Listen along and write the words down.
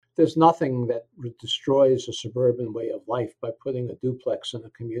There's nothing that destroys a suburban way of life by putting a duplex in a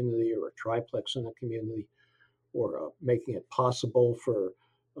community or a triplex in a community, or making it possible for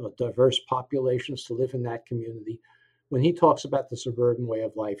diverse populations to live in that community. When he talks about the suburban way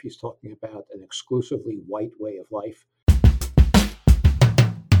of life, he's talking about an exclusively white way of life.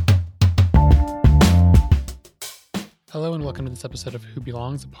 Hello and welcome to this episode of Who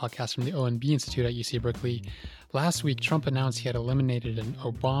Belongs, a podcast from the ONB Institute at UC Berkeley. Last week, Trump announced he had eliminated an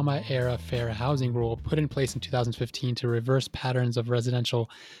Obama-era fair housing rule put in place in 2015 to reverse patterns of residential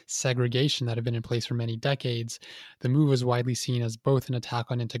segregation that have been in place for many decades. The move was widely seen as both an attack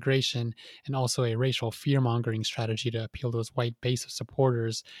on integration and also a racial fear-mongering strategy to appeal to his white base of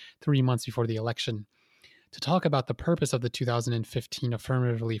supporters 3 months before the election. To talk about the purpose of the 2015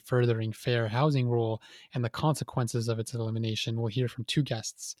 affirmatively furthering fair housing rule and the consequences of its elimination, we'll hear from two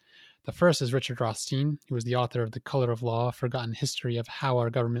guests. The first is Richard Rothstein, who is the author of The Color of Law, A Forgotten History of How Our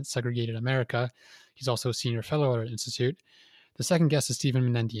Government Segregated America. He's also a senior fellow at our institute. The second guest is Stephen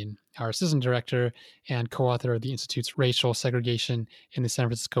Menendian, our assistant director and co-author of the Institute's Racial Segregation in the San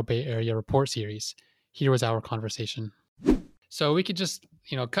Francisco Bay Area report series. Here was our conversation. So we could just,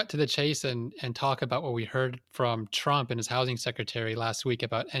 cut to the chase and talk about what we heard from Trump and his housing secretary last week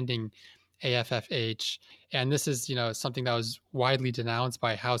about ending AFFH. And this is, something that was widely denounced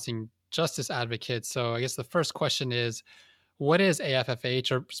by housing justice advocates. So I guess the first question is, what is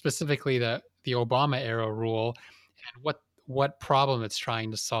AFFH, or specifically the Obama era rule, and what problem it's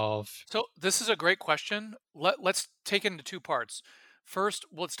trying to solve? So this is a great question. Let's take it into two parts. First,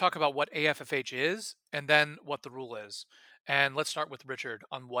 let's talk about what AFFH is, and then what the rule is. And let's start with Richard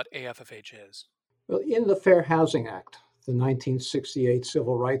on what AFFH is. Well, in the Fair Housing Act, the 1968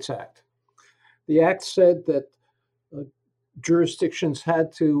 Civil Rights Act, the act said that jurisdictions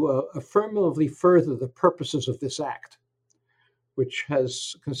had to affirmatively further the purposes of this act, which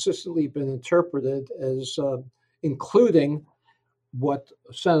has consistently been interpreted as including what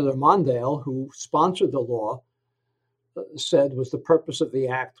Senator Mondale, who sponsored the law, said was the purpose of the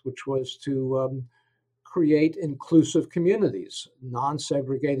act, which was to create inclusive communities,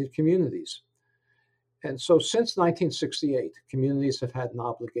 non-segregated communities. And so since 1968, communities have had an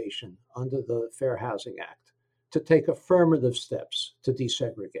obligation under the Fair Housing Act to take affirmative steps to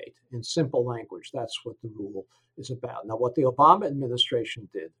desegregate. In simple language, that's what the rule is about. Now, what the Obama administration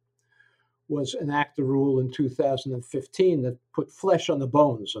did was enact a rule in 2015 that put flesh on the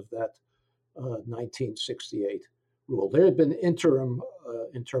bones of that 1968 rule. There had been interim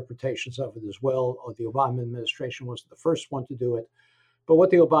interpretations of it as well. The Obama administration wasn't the first one to do it. But what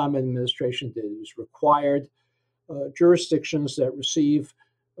the Obama administration did was required jurisdictions that receive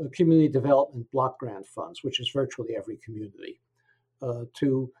community development block grant funds, which is virtually every community,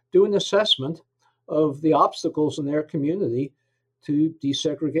 to do an assessment of the obstacles in their community to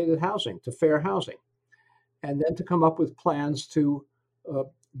desegregated housing, to fair housing, and then to come up with plans to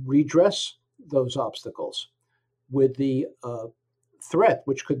redress those obstacles with the threat,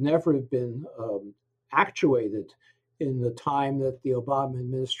 which could never have been actuated in the time that the Obama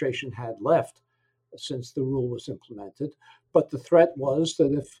administration had left since the rule was implemented. But the threat was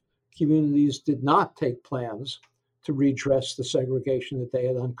that if communities did not take plans to redress the segregation that they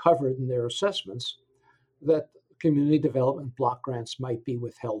had uncovered in their assessments, that community development block grants might be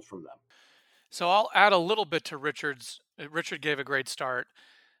withheld from them. So I'll add a little bit to Richard's. Richard gave a great start.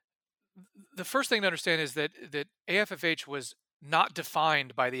 The first thing to understand is that AFFH was not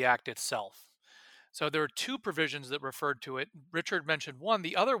defined by the act itself. So there are two provisions that referred to it. Richard mentioned one.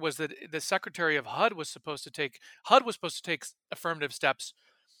 The other was that the Secretary of HUD was supposed to take affirmative steps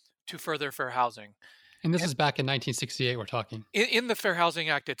to further fair housing. And this is back in 1968 we're talking. In the Fair Housing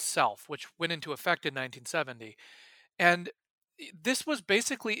Act itself, which went into effect in 1970. And this was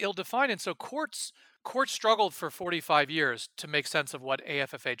basically ill-defined. And so courts struggled for 45 years to make sense of what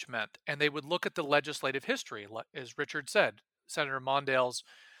AFFH meant. And they would look at the legislative history, as Richard said, Senator Mondale's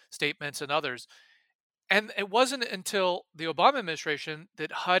statements and others. And it wasn't until the Obama administration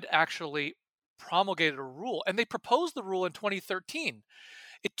that HUD actually promulgated a rule. And they proposed the rule in 2013.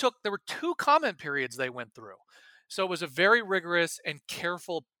 There were 2 comment periods they went through. So it was a very rigorous and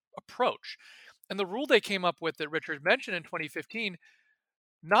careful approach. And the rule they came up with that Richard mentioned in 2015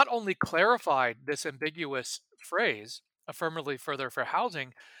 not only clarified this ambiguous phrase, affirmatively further fair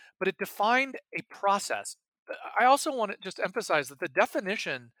housing, but it defined a process. I also want to just emphasize that the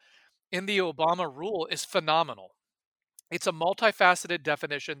definition in the Obama rule is phenomenal. It's a multifaceted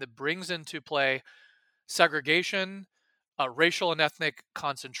definition that brings into play segregation, racial and ethnic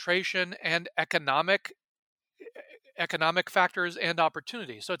concentration, and economic factors and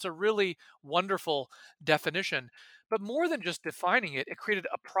opportunity. So it's a really wonderful definition. But more than just defining it, it created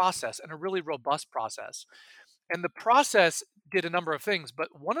a process, and a really robust process. And the process did a number of things, but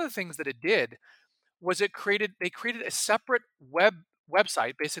one of the things that it did was they created a separate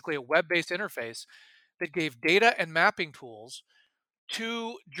website, basically a web-based interface that gave data and mapping tools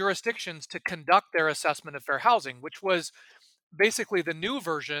to jurisdictions to conduct their assessment of fair housing, which was basically the new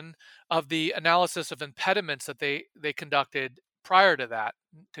version of the analysis of impediments that they conducted prior to that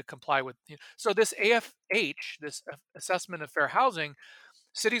to comply with. So this AFH, this assessment of fair housing,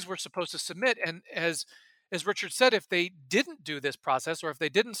 cities were supposed to submit, and as Richard said, if they didn't do this process, or if they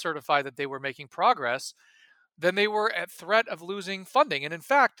didn't certify that they were making progress, then they were at threat of losing funding. And in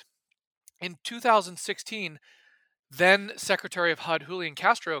fact, in 2016, then Secretary of HUD Julian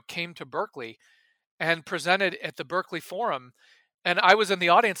Castro came to Berkeley and presented at the Berkeley Forum. And I was in the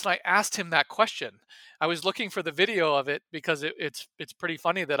audience, and I asked him that question. I was looking for the video of it because it's pretty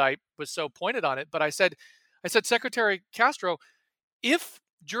funny that I was so pointed on it. But I said, Secretary Castro, if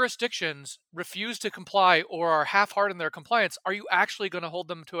jurisdictions refuse to comply or are half-hearted in their compliance, are you actually going to hold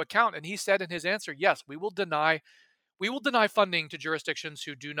them to account? And he said in his answer, yes, we will deny funding to jurisdictions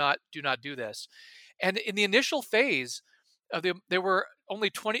who do not do this. And in the initial phase, there were only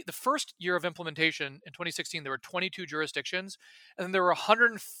 20. The first year of implementation in 2016, there were 22 jurisdictions, and then there were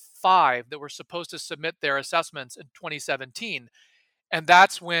 105 that were supposed to submit their assessments in 2017. And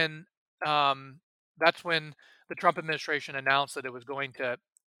that's when the Trump administration announced that it was going to.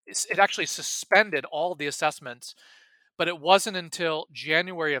 It actually suspended all of the assessments, but it wasn't until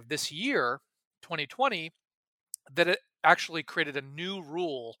January of this year, 2020, that it actually created a new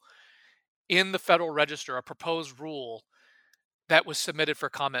rule in the Federal Register, a proposed rule that was submitted for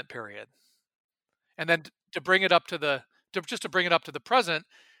comment period. And then to bring it up to the present,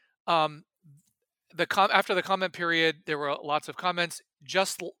 after the comment period, there were lots of comments.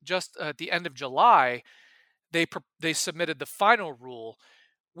 Just at the end of July, they submitted the final rule,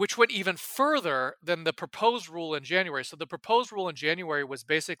 which went even further than the proposed rule in January. So the proposed rule in January was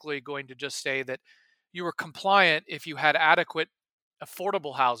basically going to just say that you were compliant if you had adequate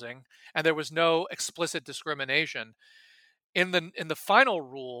affordable housing and there was no explicit discrimination. In the final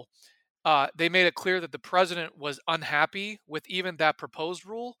rule, they made it clear that the president was unhappy with even that proposed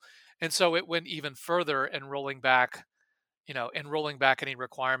rule, and so it went even further in rolling back any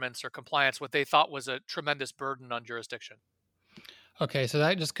requirements or compliance, what they thought was a tremendous burden on jurisdiction. Okay, so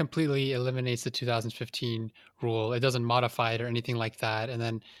that just completely eliminates the 2015 rule. It doesn't modify it or anything like that. And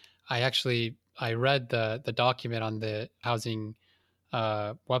then I read the document on the housing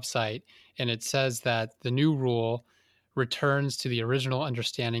website, and it says that the new rule returns to the original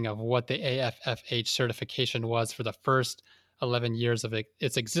understanding of what the AFFH certification was for the first 11 years of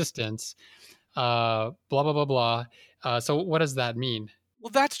its existence. Blah, blah, blah, blah. So what does that mean?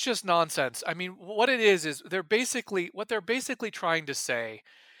 Well, that's just nonsense. I mean, what it is what they're basically trying to say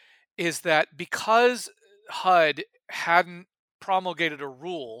is that because HUD hadn't promulgated a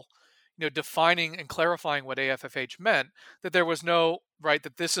rule, defining and clarifying what AFFH meant, that there was no right,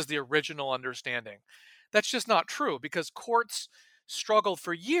 that this is the original understanding. That's just not true, because courts struggled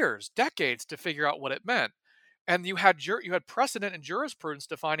for years, decades, to figure out what it meant, and you had precedent and jurisprudence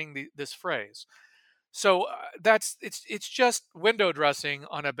defining this phrase. So it's just window dressing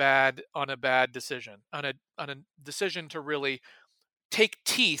on a bad decision, on a decision to really take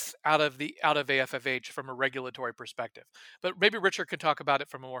teeth out of AFFH from a regulatory perspective. But maybe Richard can talk about it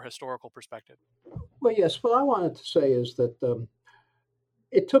from a more historical perspective. Well, yes. What I wanted to say is that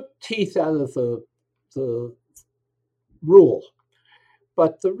it took teeth out of the rule,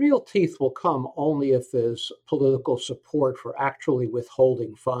 but the real teeth will come only if there's political support for actually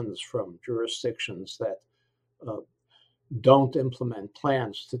withholding funds from jurisdictions that don't implement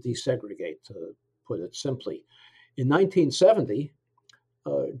plans to desegregate, to put it simply. In 1970,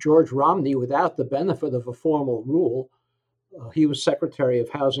 George Romney, without the benefit of a formal rule, he was Secretary of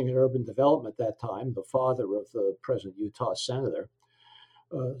Housing and Urban Development at that time, the father of the present Utah senator,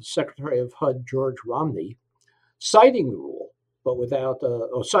 Secretary of HUD George Romney, citing the rule, but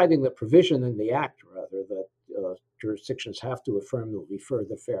citing the provision in the act, rather, that jurisdictions have to affirmatively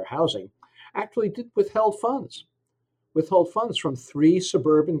further fair housing, actually did withhold funds from 3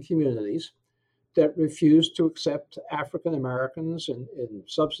 suburban communities that refused to accept African Americans in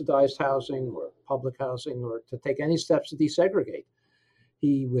subsidized housing or public housing, or to take any steps to desegregate.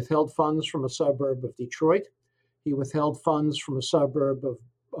 He withheld funds from a suburb of Detroit. He withheld funds from a suburb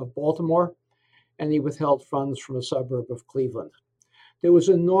of Baltimore, and he withheld funds from a suburb of Cleveland. There was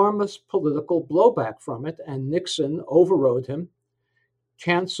enormous political blowback from it, and Nixon overrode him,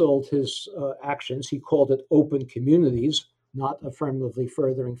 canceled his actions. He called it open communities, not affirmatively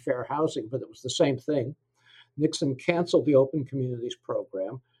furthering fair housing, but it was the same thing. Nixon canceled the Open Communities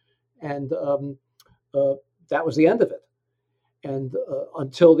program, and that was the end of it. And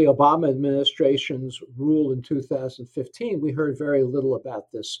until the Obama administration's rule in 2015, we heard very little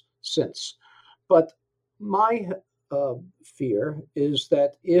about this since. But my fear is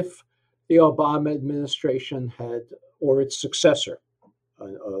that if the Obama administration had, or its successor,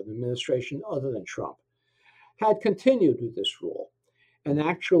 an administration other than Trump, had continued with this rule, and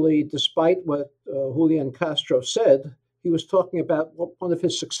actually, despite what Julian Castro said, he was talking about what one of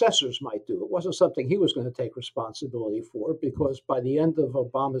his successors might do. It wasn't something he was going to take responsibility for, because by the end of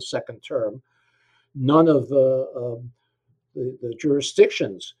Obama's second term, none of the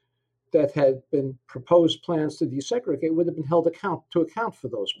jurisdictions that had been proposed plans to desegregate would have been held to account for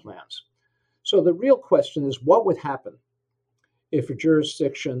those plans. So the real question is, what would happen if a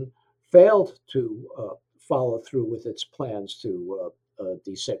jurisdiction failed to follow through with its plans to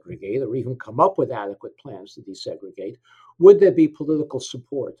desegregate, or even come up with adequate plans to desegregate? Would there be political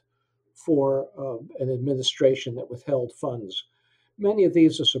support for an administration that withheld funds? Many of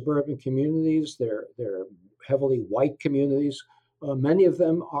these are suburban communities. They're heavily white communities. Many of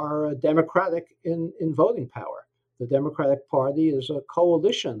them are Democratic in voting power. The Democratic Party is a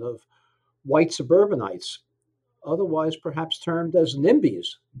coalition of white suburbanites, otherwise perhaps termed as NIMBYs,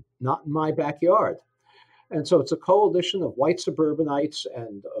 not in my backyard. And so it's a coalition of white suburbanites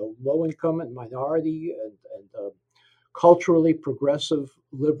and low income and minority and culturally progressive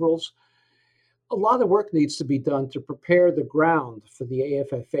liberals. A lot of work needs to be done to prepare the ground for the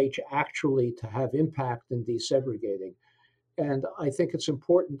AFFH actually to have impact in desegregating. And I think it's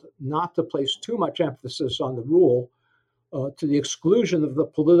important not to place too much emphasis on the rule to the exclusion of the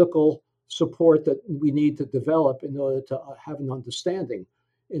political support that we need to develop in order to have an understanding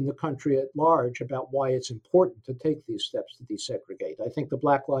in the country at large about why it's important to take these steps to desegregate. I think the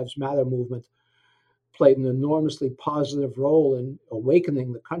Black Lives Matter movement played an enormously positive role in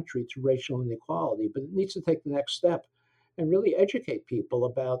awakening the country to racial inequality, but it needs to take the next step and really educate people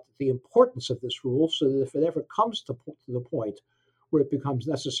about the importance of this rule, so that if it ever comes to the point where it becomes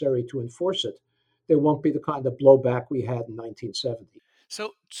necessary to enforce it, there won't be the kind of blowback we had in 1970.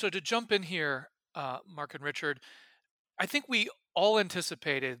 So to jump in here, Mark and Richard, I think we all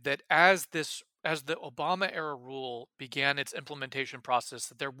anticipated that as the Obama era rule began its implementation process,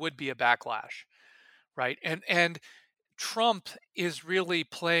 that there would be a backlash, right? And Trump is really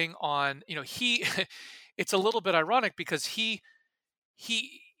playing on, he it's a little bit ironic because he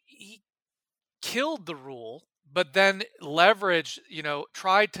killed the rule, but then leveraged,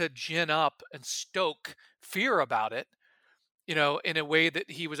 tried to gin up and stoke fear about it, in a way that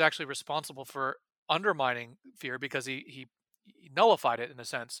he was actually responsible for undermining fear, because he nullified it in a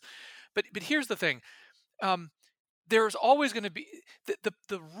sense. But here's the thing. There's always going to be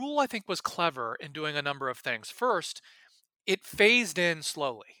the rule. I think was clever in doing a number of things. First, it phased in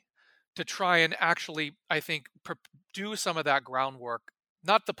slowly to try and actually, I think, do some of that groundwork,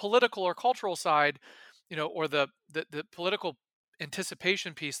 not the political or cultural side, or the political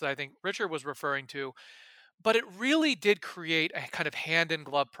anticipation piece that I think Richard was referring to, but it really did create a kind of hand in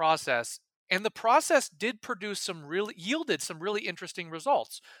glove process. And the process did yielded some really interesting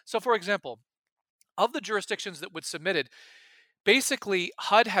results. So, for example, of the jurisdictions that would submitted, basically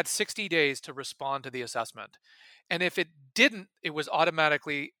HUD had 60 days to respond to the assessment. And if it didn't, it was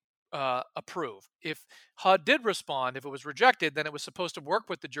automatically approved. If HUD did respond, if it was rejected, then it was supposed to work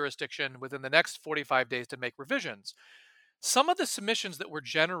with the jurisdiction within the next 45 days to make revisions. Some of the submissions that were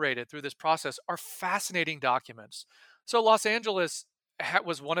generated through this process are fascinating documents. So Los Angeles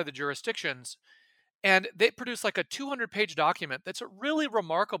was one of the jurisdictions, and they produced like a 200-page document that's a really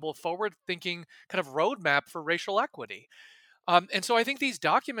remarkable forward-thinking kind of roadmap for racial equity. And so I think these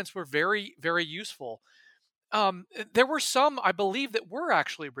documents were very, very useful. There were some, I believe, that were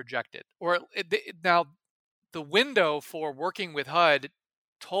actually rejected. Now, the window for working with HUD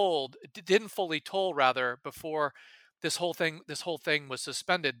didn't fully toll, rather, before this whole thing was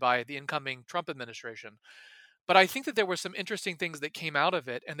suspended by the incoming Trump administration. But I think that there were some interesting things that came out of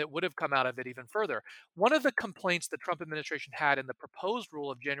it, and that would have come out of it even further. One of the complaints the Trump administration had in the proposed rule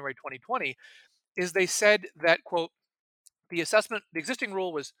of January 2020 is they said that, quote, the existing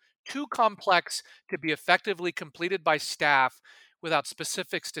rule was too complex to be effectively completed by staff without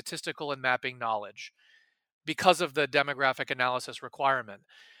specific statistical and mapping knowledge because of the demographic analysis requirement.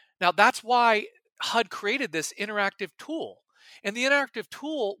 Now, that's why HUD created this interactive tool. And the interactive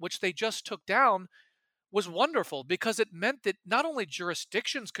tool, which they just took down, was wonderful because it meant that not only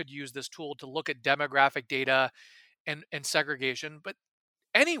jurisdictions could use this tool to look at demographic data and segregation, but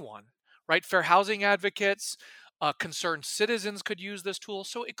anyone, right? Fair housing advocates, concerned citizens could use this tool.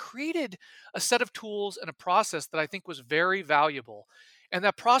 So it created a set of tools and a process that I think was very valuable. And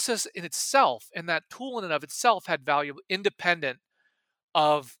that process in itself and that tool in and of itself had value independent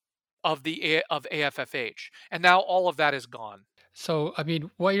of of AFFH. And now all of that is gone. So, I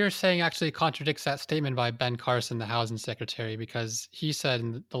mean, what you're saying actually contradicts that statement by Ben Carson, the housing secretary, because he said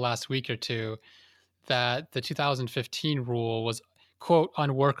in the last week or two that the 2015 rule was, quote,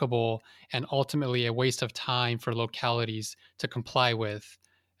 unworkable and ultimately a waste of time for localities to comply with,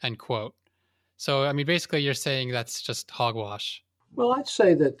 end quote. So, I mean, basically, you're saying that's just hogwash. Well, I'd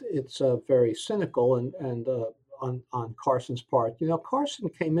say that it's very cynical and on Carson's part. Carson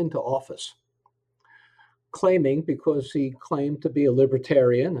came into office claiming, because he claimed to be a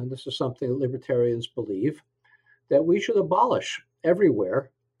libertarian, and this is something that libertarians believe, that we should abolish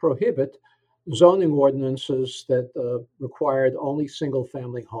everywhere, prohibit zoning ordinances that required only single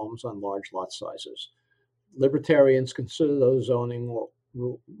family homes on large lot sizes. Libertarians consider those zoning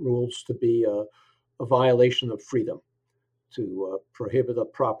rules to be a violation of freedom, to prohibit a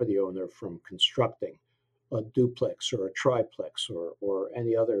property owner from constructing a duplex or a triplex or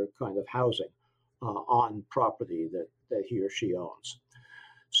any other kind of housing on property that he or she owns.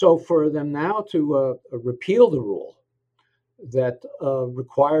 So for them now to repeal the rule that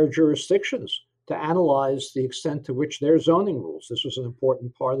require jurisdictions to analyze the extent to which their zoning rules, this was an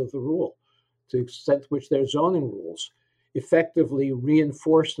important part of the rule, to the extent to which their zoning rules effectively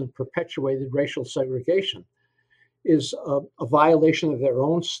reinforced and perpetuated racial segregation, is a violation of their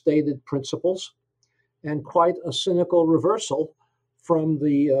own stated principles and quite a cynical reversal from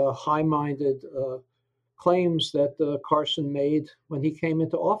the high-minded claims that Carson made when he came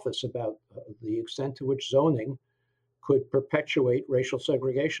into office about the extent to which zoning could perpetuate racial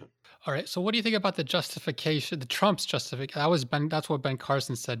segregation. All right. So, what do you think about the justification, the Trump's justification? That's what Ben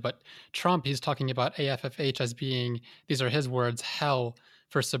Carson said. But Trump, he's talking about AFFH as being, these are his words, hell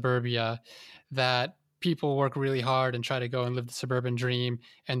for suburbia, that people work really hard and try to go and live the suburban dream,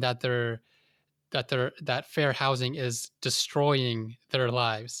 and that that fair housing is destroying their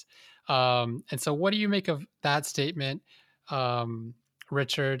lives. And so, what do you make of that statement,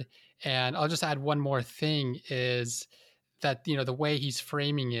 Richard? And I'll just add one more thing: is that the way he's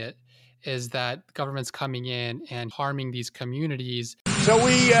framing it is that government's coming in and harming these communities. So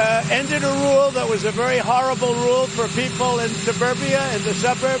we ended a rule that was a very horrible rule for people in suburbia, in the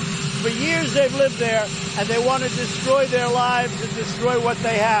suburbs. For years they've lived there, and they want to destroy their lives and destroy what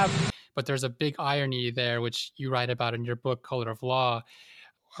they have. But there's a big irony there, which you write about in your book, Color of Law,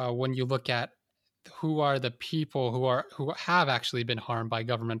 when you look at who are the people who have actually been harmed by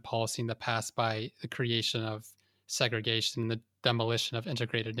government policy in the past by the creation of segregation, the demolition of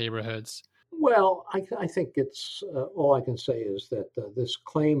integrated neighborhoods. Well, I think it's all I can say is that this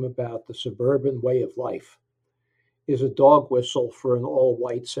claim about the suburban way of life is a dog whistle for an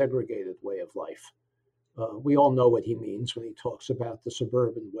all-white segregated way of life. We all know what he means when he talks about the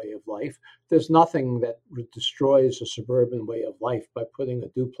suburban way of life. There's nothing that destroys a suburban way of life by putting a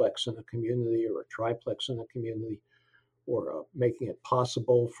duplex in a community or a triplex in a community, or making it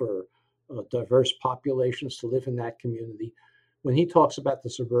possible for diverse populations to live in that community. When he talks about the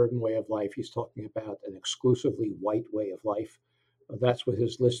suburban way of life, he's talking about an exclusively white way of life. That's what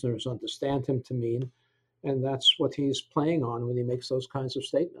his listeners understand him to mean, and that's what he's playing on when he makes those kinds of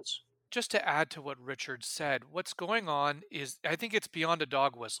statements. Just to add to what Richard said, what's going on is, I think it's beyond a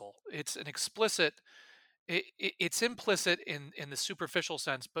dog whistle. It's an explicit, it's implicit in the superficial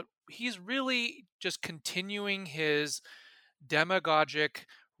sense, but he's really just continuing his demagogic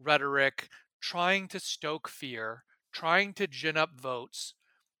rhetoric, trying to stoke fear, trying to gin up votes.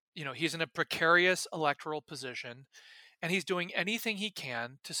 He's in a precarious electoral position, and he's doing anything he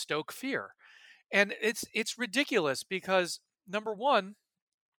can to stoke fear. And it's ridiculous because, number one,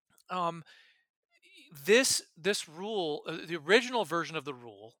 this rule, the original version of the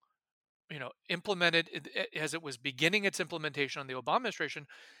rule, implemented as it was beginning its implementation on the Obama administration,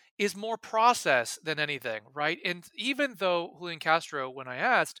 is more process than anything, right? And even though Julian Castro, when I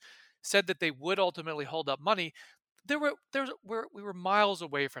asked, said that they would ultimately hold up money, we were miles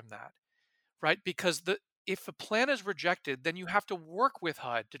away from that, right? Because if a plan is rejected, then you have to work with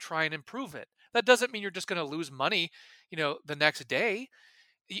HUD to try and improve it. That doesn't mean you're just going to lose money, the next day.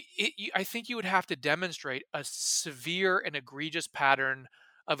 I think you would have to demonstrate a severe and egregious pattern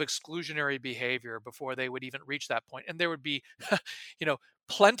of exclusionary behavior before they would even reach that point. And there would be,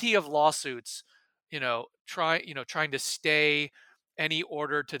 plenty of lawsuits, trying to stay any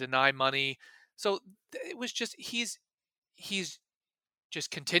order to deny money. So it was just, he's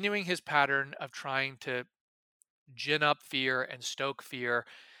just continuing his pattern of trying to gin up fear and stoke fear.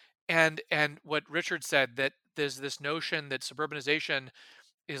 And what Richard said, that there's this notion that suburbanization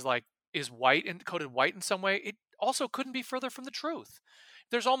is white and coded white in some way. It also couldn't be further from the truth.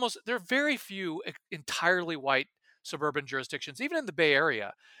 There are very few entirely white suburban jurisdictions, even in the Bay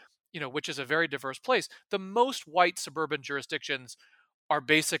Area, which is a very diverse place. The most white suburban jurisdictions are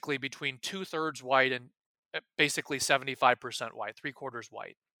basically between 2/3 white and basically 75% white, 3/4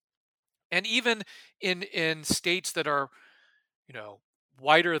 white. And even in states that are,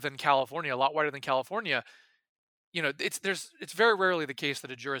 whiter than California, a lot whiter than California, it's very rarely the case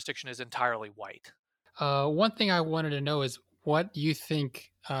that a jurisdiction is entirely white. One thing I wanted to know is what you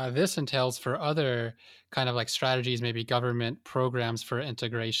think this entails for other kind of like strategies, maybe government programs for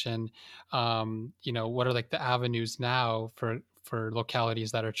integration. What are like the avenues now for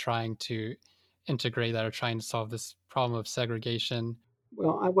localities that are trying to integrate, that are trying to solve this problem of segregation?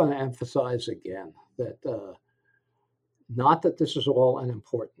 Well, I want to emphasize again that not that this is all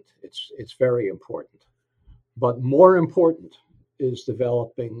unimportant. It's very important, but more important is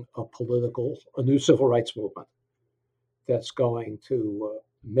developing a new civil rights movement that's going to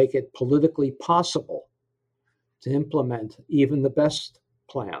make it politically possible to implement even the best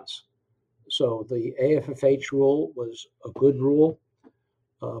plans. So the AFFH rule was a good rule,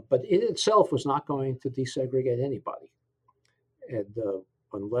 but it itself was not going to desegregate anybody. And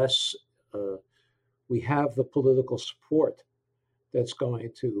unless we have the political support that's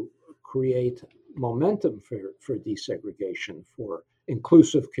going to create momentum for desegregation, for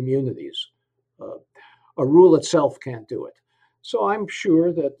inclusive communities, a rule itself can't do it. So I'm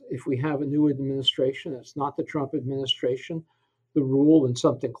sure that if we have a new administration, it's not the Trump administration, the rule and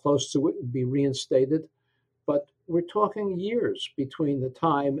something close to it would be reinstated. But we're talking years between the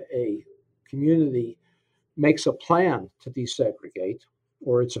time a community makes a plan to desegregate,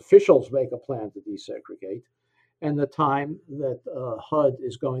 or its officials make a plan to desegregate, and the time that HUD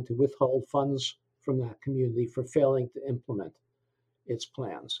is going to withhold funds from that community for failing to implement its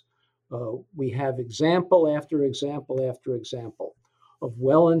plans. We have example after example after example of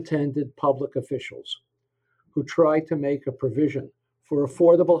well-intended public officials who try to make a provision for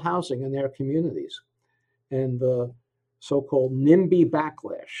affordable housing in their communities. And the so-called NIMBY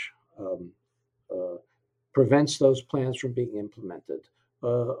backlash prevents those plans from being implemented.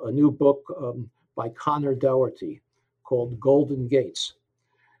 A new book by Connor Dougherty called Golden Gates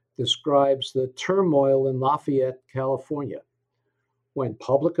describes the turmoil in Lafayette, California, when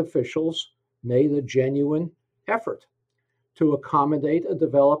public officials made a genuine effort to accommodate a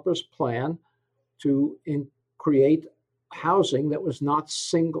developer's plan to create housing that was not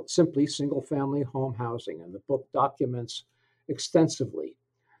simply single-family home housing. And the book documents extensively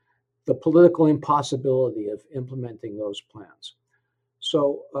the political impossibility of implementing those plans.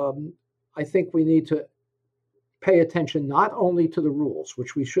 So I think we need to pay attention not only to the rules,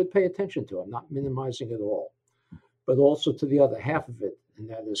 which we should pay attention to, I'm not minimizing it all, but also to the other half of it, and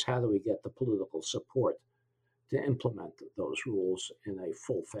that is how do we get the political support to implement those rules in a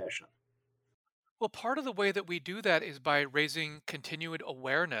full fashion. Well, part of the way that we do that is by raising continued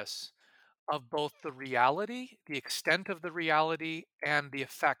awareness of both the reality, the extent of the reality, and the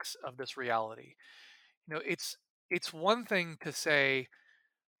effects of this reality. It's one thing to say,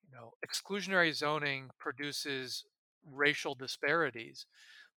 exclusionary zoning produces racial disparities,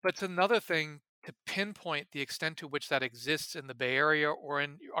 but it's another thing to pinpoint the extent to which that exists in the Bay Area or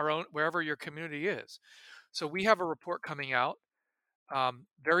in our own, wherever your community is. So we have a report coming out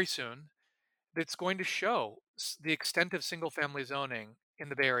very soon that's going to show the extent of single-family zoning in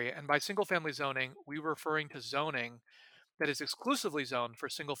the Bay Area. And by single-family zoning, we're referring to zoning that is exclusively zoned for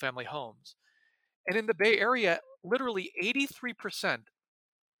single-family homes. And in the Bay Area, literally 83%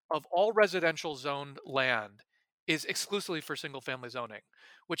 of all residential zoned land is exclusively for single-family zoning,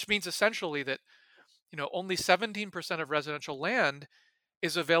 which means essentially that only 17% of residential land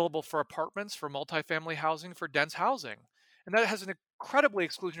is available for apartments, for multifamily housing, for dense housing. And that has an incredibly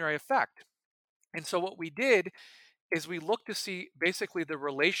exclusionary effect. And so what we did is we looked to see basically the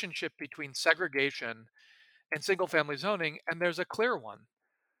relationship between segregation and single-family zoning, and there's a clear one.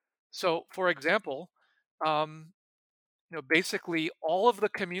 So, for example, basically all of the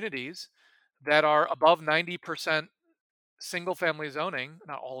communities that are above 90% single-family zoning,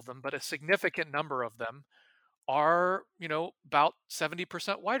 not all of them, but a significant number of them are, about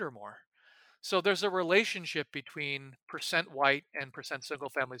 70% white or more. So there's a relationship between percent white and percent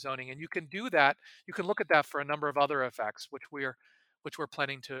single-family zoning, and you can do that. You can look at that for a number of other effects, which we're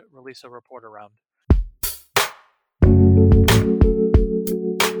planning to release a report around.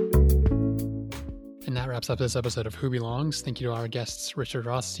 And that wraps up this episode of Who Belongs. Thank you to our guests, Richard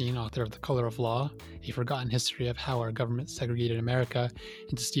Rothstein, author of The Color of Law, A Forgotten History of How Our Government Segregated America,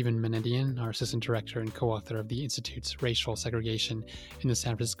 and to Stephen Menedian, our assistant director and co-author of the Institute's Racial Segregation in the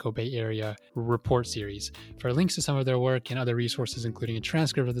San Francisco Bay Area report series. For links to some of their work and other resources, including a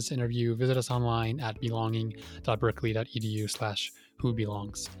transcript of this interview, visit us online at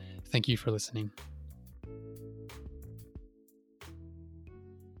belonging.berkeley.edu/whobelongs. Thank you for listening.